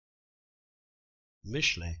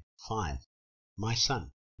Mishle 5. My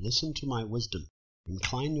son, listen to my wisdom,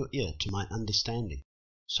 incline your ear to my understanding,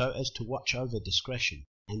 so as to watch over discretion,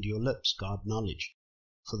 and your lips guard knowledge.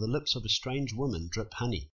 For the lips of a strange woman drip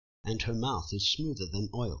honey, and her mouth is smoother than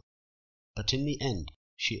oil. But in the end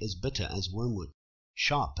she is bitter as wormwood,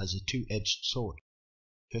 sharp as a two-edged sword.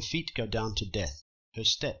 Her feet go down to death, her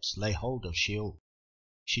steps lay hold of Sheol.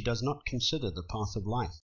 She does not consider the path of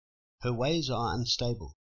life. Her ways are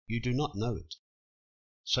unstable, you do not know it.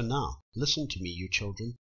 So now listen to me, you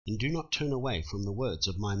children, and do not turn away from the words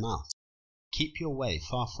of my mouth. Keep your way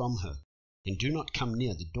far from her, and do not come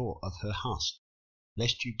near the door of her house,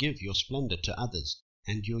 lest you give your splendor to others,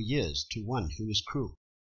 and your years to one who is cruel,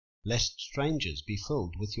 lest strangers be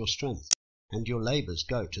filled with your strength, and your labors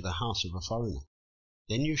go to the house of a foreigner.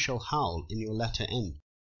 Then you shall howl in your latter end,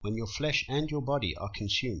 when your flesh and your body are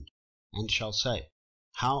consumed, and shall say,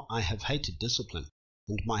 How I have hated discipline,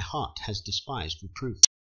 and my heart has despised reproof.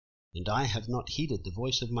 And I have not heeded the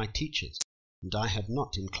voice of my teachers, and I have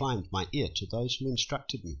not inclined my ear to those who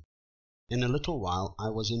instructed me. In a little while I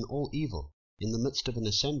was in all evil, in the midst of an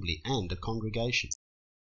assembly and a congregation.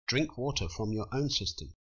 Drink water from your own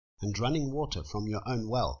cistern, and running water from your own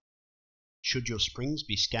well. Should your springs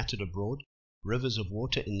be scattered abroad, rivers of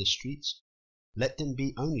water in the streets, let them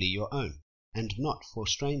be only your own, and not for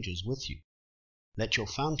strangers with you. Let your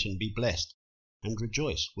fountain be blessed, and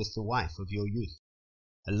rejoice with the wife of your youth,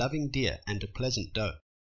 a loving deer and a pleasant doe.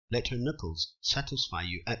 Let her nipples satisfy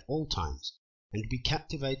you at all times, and be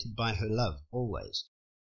captivated by her love always.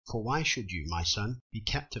 For why should you, my son, be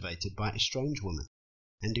captivated by a strange woman,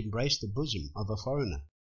 and embrace the bosom of a foreigner?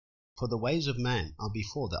 For the ways of man are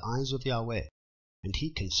before the eyes of Yahweh, and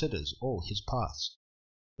he considers all his paths.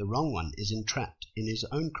 The wrong one is entrapped in his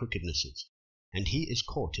own crookednesses, and he is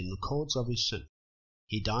caught in the cords of his sin.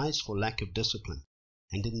 He dies for lack of discipline,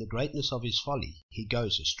 and in the greatness of his folly he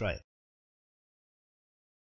goes astray.